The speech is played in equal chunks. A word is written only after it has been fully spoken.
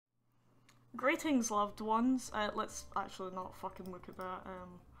Greetings, loved ones. Let's actually not fucking look at that,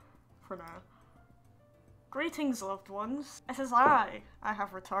 for now. Greetings, loved ones. It is I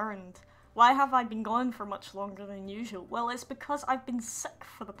have returned. Why have I been gone for much longer than usual? Well, it's because I've been sick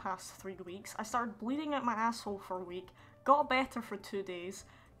for the past 3 weeks. I started bleeding out my asshole for a week, got better for 2 days,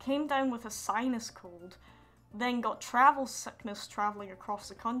 came down with a sinus cold, then got travel sickness travelling across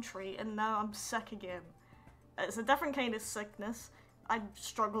the country, and now I'm sick again. It's a different kind of sickness. I'm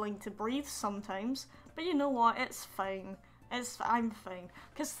struggling to breathe sometimes, but you know what, it's fine. I'm fine.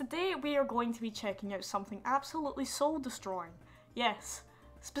 Because today we are going to be checking out something absolutely soul-destroying. Yes,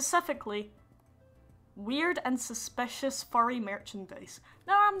 specifically, weird and suspicious furry merchandise.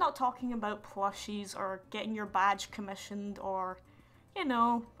 Now, I'm not talking about plushies or getting your badge commissioned or, you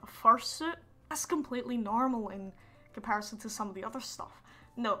know, a fursuit. That's completely normal in comparison to some of the other stuff.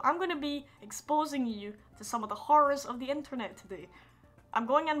 No, I'm going to be exposing you to some of the horrors of the internet today. I'm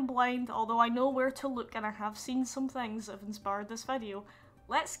going in blind, although I know where to look and I have seen some things that have inspired this video.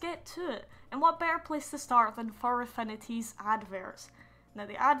 Let's get to it. And what better place to start than Furaffinity's adverts? Now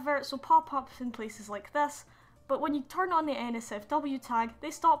the adverts will pop up in places like this, but when you turn on the NSFW tag,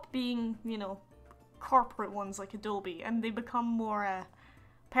 they stop being, you know, corporate ones like Adobe, and they become more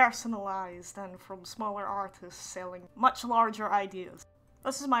personalized and from smaller artists selling much larger ideas.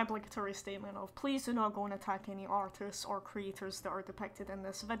 This is my obligatory statement of please do not go and attack any artists or creators that are depicted in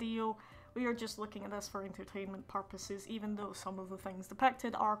this video. We are just looking at this for entertainment purposes, even though some of the things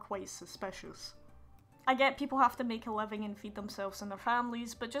depicted are quite suspicious. I get people have to make a living and feed themselves and their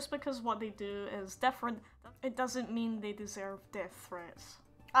families, but just because what they do is different, it doesn't mean they deserve death threats.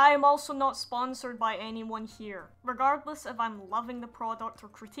 I am also not sponsored by anyone here. Regardless if I'm loving the product or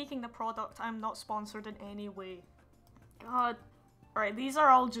critiquing the product, I'm not sponsored in any way. God. Right, these are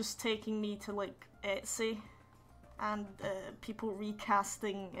all just taking me to, like, Etsy, and people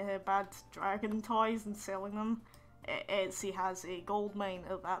recasting bad dragon toys and selling them. Etsy has a goldmine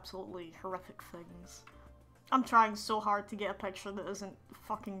of absolutely horrific things. I'm trying so hard to get a picture that isn't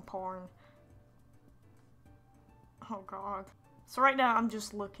fucking porn. Oh god. So right now I'm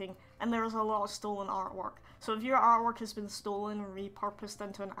just looking, and there's a lot of stolen artwork. So if your artwork has been stolen and repurposed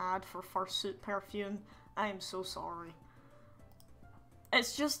into an ad for fursuit perfume, I am so sorry.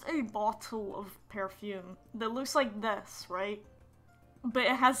 It's just a bottle of perfume that looks like this, right? But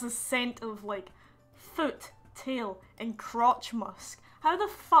it has the scent of, like, foot, tail, and crotch musk. How the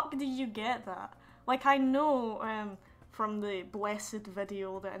fuck do you get that? Like, I know from the blessed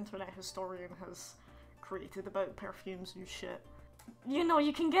video the internet historian has created about perfumes and shit. You know,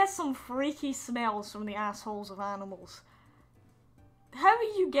 you can get some freaky smells from the assholes of animals. How are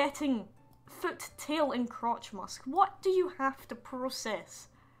you getting foot, tail, and crotch musk? What do you have to process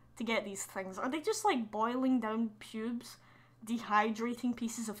to get these things? Are they just like boiling down pubes, dehydrating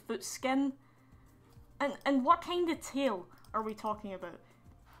pieces of foot skin? And what kind of tail are we talking about?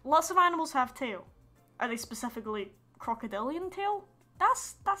 Lots of animals have tail. Are they specifically crocodilian tail? That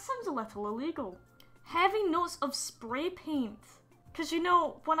sounds a little illegal. Heavy notes of spray paint. Cause you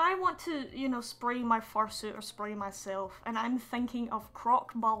know, when I want to, you know, spray my fursuit or spray myself, and I'm thinking of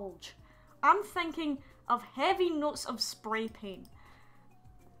Croc bulge, I'm thinking of heavy notes of spray paint.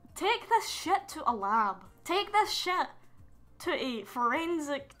 Take this shit to a lab. Take this shit to a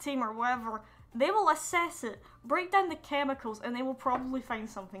forensic team or whatever. They will assess it, break down the chemicals, and they will probably find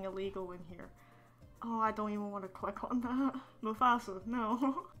something illegal in here. Oh, I don't even want to click on that. Mufasa,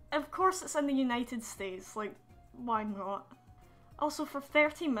 no. Of course it's in the United States, like, why not? Also, for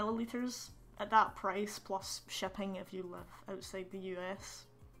 30 milliliters at that price, plus shipping if you live outside the US,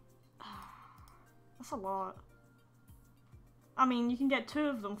 that's a lot. I mean, you can get 2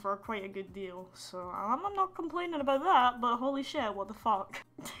 of them for quite a good deal, so I'm not complaining about that, but holy shit, what the fuck.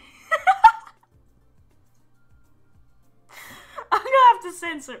 I'm gonna have to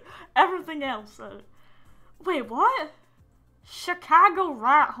censor everything else out. Wait, what? Chicago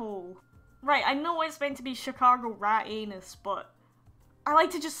rat hole. Right, I know it's meant to be Chicago rat anus, but I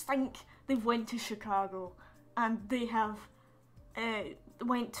like to just think they went to Chicago and they have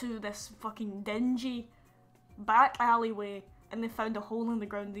went to this fucking dingy back alleyway and they found a hole in the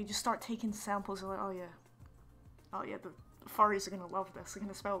ground. They just start taking samples. They're like, oh yeah, the furries are gonna love this. They're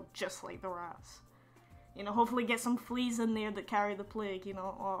gonna smell just like the rats. You know, hopefully get some fleas in there that carry the plague, you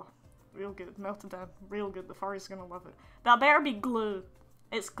know. Oh, real good, melted down, real good. The furries are gonna love it. That better be glue.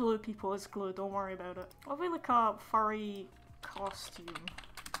 It's glue, people, it's glue, don't worry about it. What if we look up furry costume?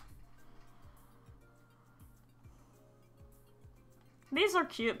 These are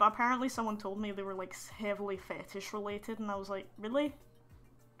cute, but apparently someone told me they were like heavily fetish related, and I was like, really?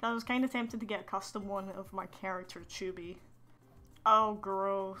 I was kind of tempted to get a custom one of my character Chubby. Oh,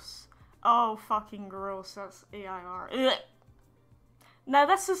 gross. Oh, fucking gross, that's AIR. Ugh. Now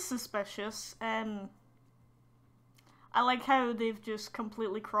this is suspicious. I like how they've just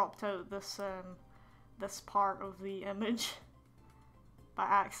completely cropped out this this part of the image by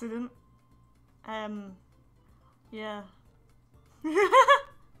accident. Yeah.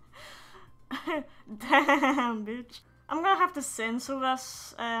 Damn, bitch. I'm gonna have to censor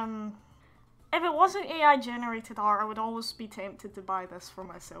this. If it wasn't AI generated art, I would always be tempted to buy this for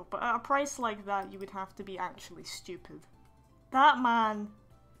myself, but at a price like that, you would have to be actually stupid. That man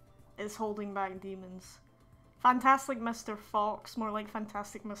is holding back demons. Fantastic Mr. Fox, more like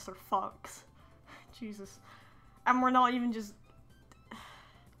Fantastic Mr. Fox. Jesus. And we're not even just...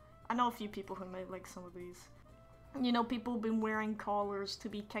 I know a few people who might like some of these. You know, people have been wearing collars to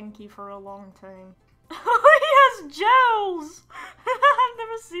be kinky for a long time. He has gels! I've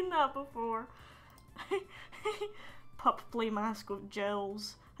never seen that before. Pup play mask with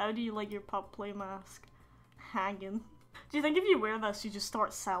gels. How do you like your pup play mask? Hanging. Do you think if you wear this, you just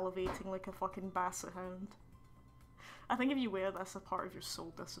start salivating like a fucking basset hound? I think if you wear this, a part of your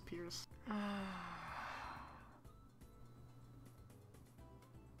soul disappears.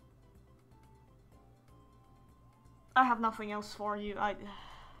 I have nothing else for you.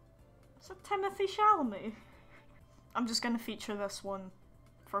 Is it Timothy Chalamet? I'm just gonna feature this one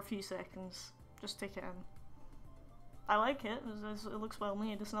for a few seconds. Just take it in. I like it. It looks well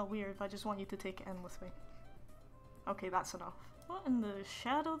made. It's not weird. I just want you to take it in with me. Okay, that's enough. What in the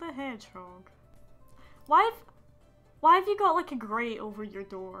Shadow the Hedgehog? Why have you got like a grate over your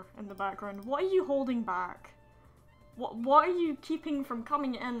door in the background? What are you holding back? What are you keeping from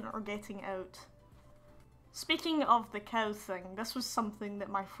coming in or getting out? Speaking of the cow thing, this was something that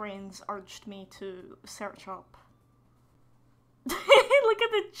my friends urged me to search up. Look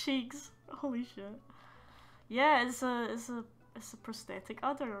at the cheeks. Holy shit. Yeah, it's a prosthetic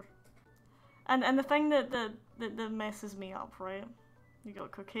udder. And the thing that messes me up, right? You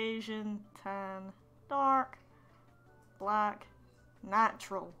got Caucasian, tan, dark, black,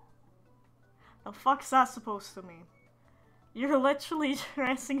 natural. The fuck's that supposed to mean? You're literally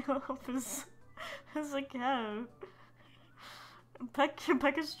dressing up as a cow.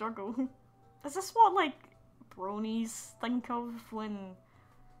 Pick a struggle. Is this what like bronies think of when,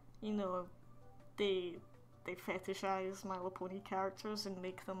 you know, they fetishize My Little Pony characters and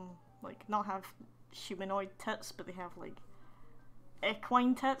make them like not have humanoid tits, but they have like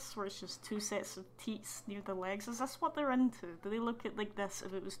equine tits where it's just two sets of teats near the legs? Is this what they're into? Do they look at like this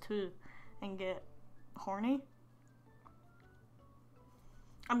if it was two and get horny?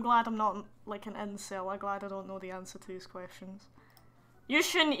 I'm glad I'm not like an incel. I'm glad I don't know the answer to these questions. You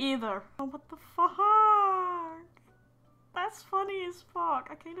shouldn't either. Oh, what the fuck? That's funny as fuck.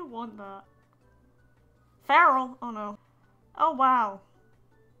 I kinda want that. Feral? Oh no. Oh wow.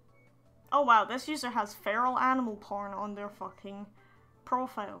 Oh wow, this user has feral animal porn on their fucking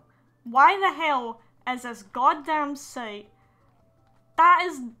profile. Why the hell is this goddamn site? That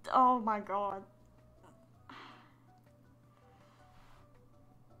is... oh my god.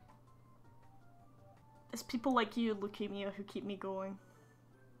 It's people like you, leukemia, who keep me going.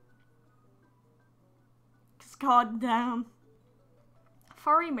 'Cause goddamn.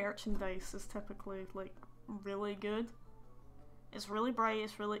 Furry merchandise is typically, like, really good. It's really bright,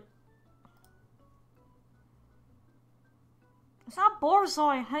 it's really... Is that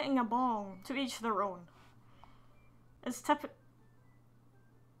Borzoi hitting a bong? To each their own. It's typical...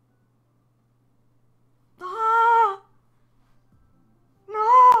 Ah!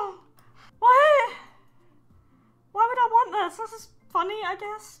 No! What? Why would I want this? This is funny, I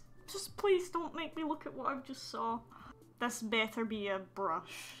guess. Just please don't make me look at what I've just saw. This better be a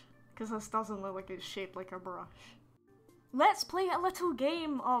brush, because this doesn't look like it's shaped like a brush. Let's play a little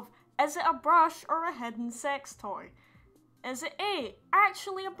game of, is it a brush or a hidden sex toy? Is it A,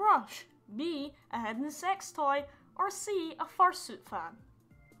 actually a brush, B, a hidden sex toy, or C, a fursuit fan?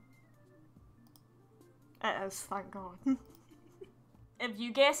 It is, thank God. If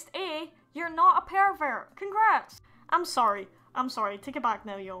you guessed A, you're not a pervert. Congrats! I'm sorry, take it back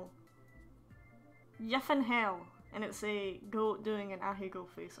now, y'all. Yiffin hell. And it's a goat doing an ahigo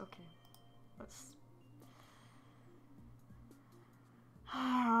face. Okay. Let's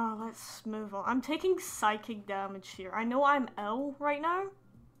move on. I'm taking psychic damage here. I know I'm ill right now.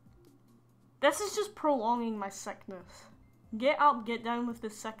 This is just prolonging my sickness. Get up, get down with the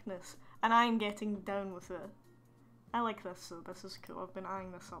sickness. And I am getting down with it. I like this, so this is cool. I've been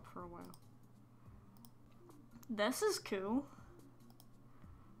eyeing this up for a while. This is cool.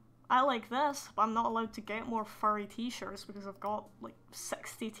 I like this, but I'm not allowed to get more furry t-shirts because I've got like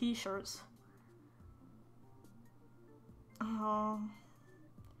 60 t-shirts.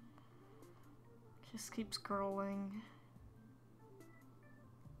 Just keep scrolling.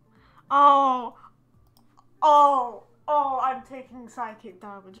 Oh! Oh! Oh, I'm taking psychic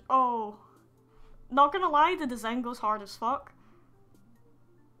damage. Oh. Not gonna lie, the design goes hard as fuck.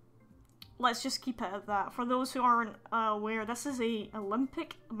 Let's just keep it at that. For those who aren't aware, this is a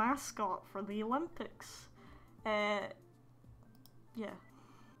Olympic mascot for the Olympics. Yeah.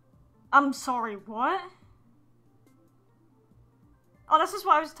 I'm sorry, what? Oh, this is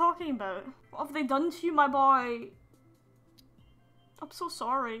what I was talking about. What have they done to you, my boy? I'm so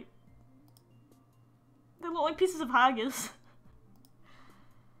sorry. They look like pieces of haggis.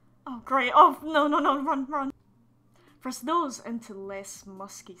 Oh, great. Oh, no, no, no, run, run. For those into less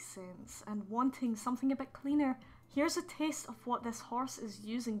musky scents and wanting something a bit cleaner, here's a taste of what this horse is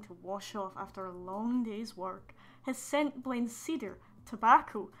using to wash off after a long day's work. His scent blends cedar,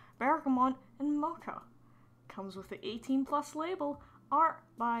 tobacco, bergamot, and mocha. Comes with the 18+ label, art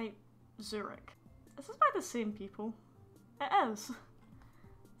by Zurich. Is this by the same people? It is.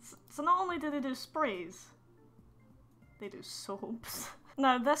 So not only do they do sprays, they do soaps.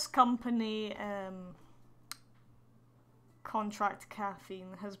 Now this company, Contract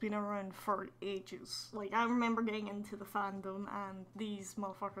Caffeine, has been around for ages. Like, I remember getting into the fandom and these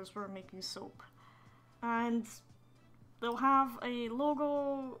motherfuckers were making soap. And they'll have a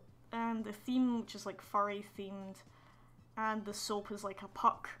logo and a theme which is like furry themed, and the soap is like a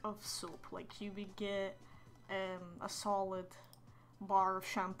puck of soap. Like, you would get a solid bar of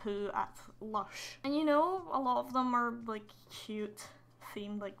shampoo at Lush. And you know, a lot of them are like cute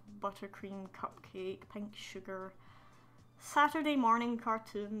themed, like buttercream cupcake, pink sugar, Saturday morning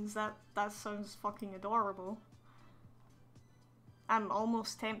cartoons. That sounds fucking adorable. I'm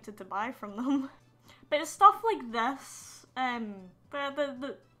almost tempted to buy from them. But it's stuff like this, and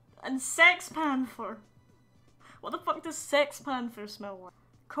Sex Panther. What the fuck does Sex Panther smell like?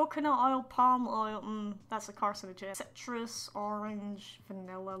 Coconut oil, palm oil, that's a carcinogen. Citrus, orange,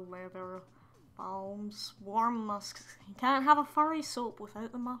 vanilla, leather, balms, warm musks. You can't have a furry soap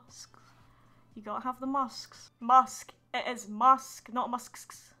without the musks. You gotta have the musks. Musk. It is musk, not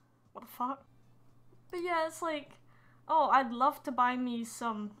musks. What the fuck? But yeah, it's like, oh, I'd love to buy me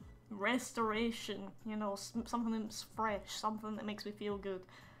some restoration, you know, something that's fresh, something that makes me feel good.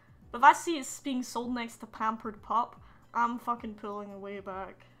 But if I see it's being sold next to Pampered Pup, I'm fucking pulling away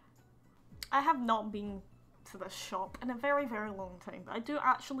back. I have not been to this shop in a very, very long time, but I do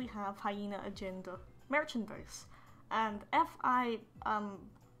actually have Hyena Agenda merchandise. And if I am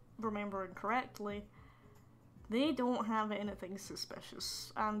remembering correctly, they don't have anything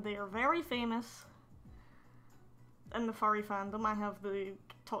suspicious, and they are very famous in the furry fandom. I have the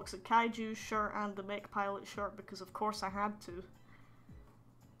Toxic Kaiju shirt and the Mech Pilot shirt because of course I had to.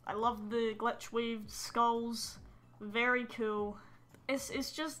 I love the glitch wave skulls, very cool.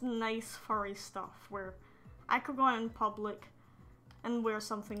 It's just nice furry stuff where I could go out in public and wear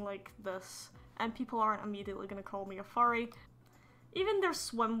something like this and people aren't immediately gonna call me a furry. Even their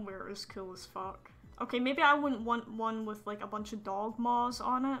swimwear is cool as fuck. Okay, maybe I wouldn't want one with like a bunch of dog maws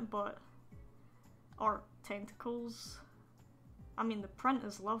on it, but... or tentacles. I mean, the print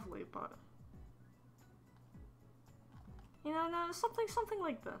is lovely, but... you know, no, something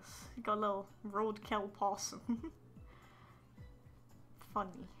like this. You got a little roadkill possum.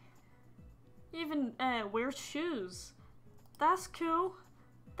 Funny. Even wears shoes. That's cool.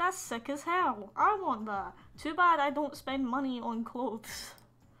 That's sick as hell. I want that. Too bad I don't spend money on clothes.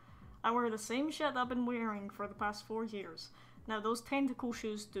 I wear the same shit I've been wearing for the past 4 years. Now those tentacle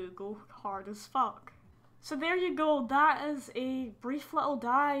shoes do go hard as fuck. So there you go, that is a brief little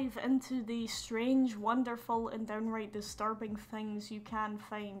dive into the strange, wonderful, and downright disturbing things you can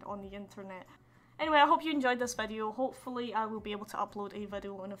find on the internet. Anyway, I hope you enjoyed this video. Hopefully I will be able to upload a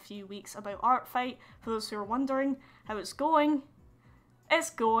video in a few weeks about Art Fight. For those who are wondering how it's going,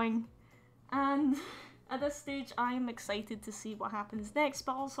 and at this stage I am excited to see what happens next,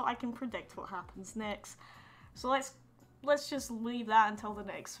 but also I can predict what happens next. So let's just leave that until the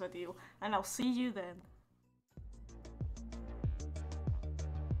next video, and I'll see you then.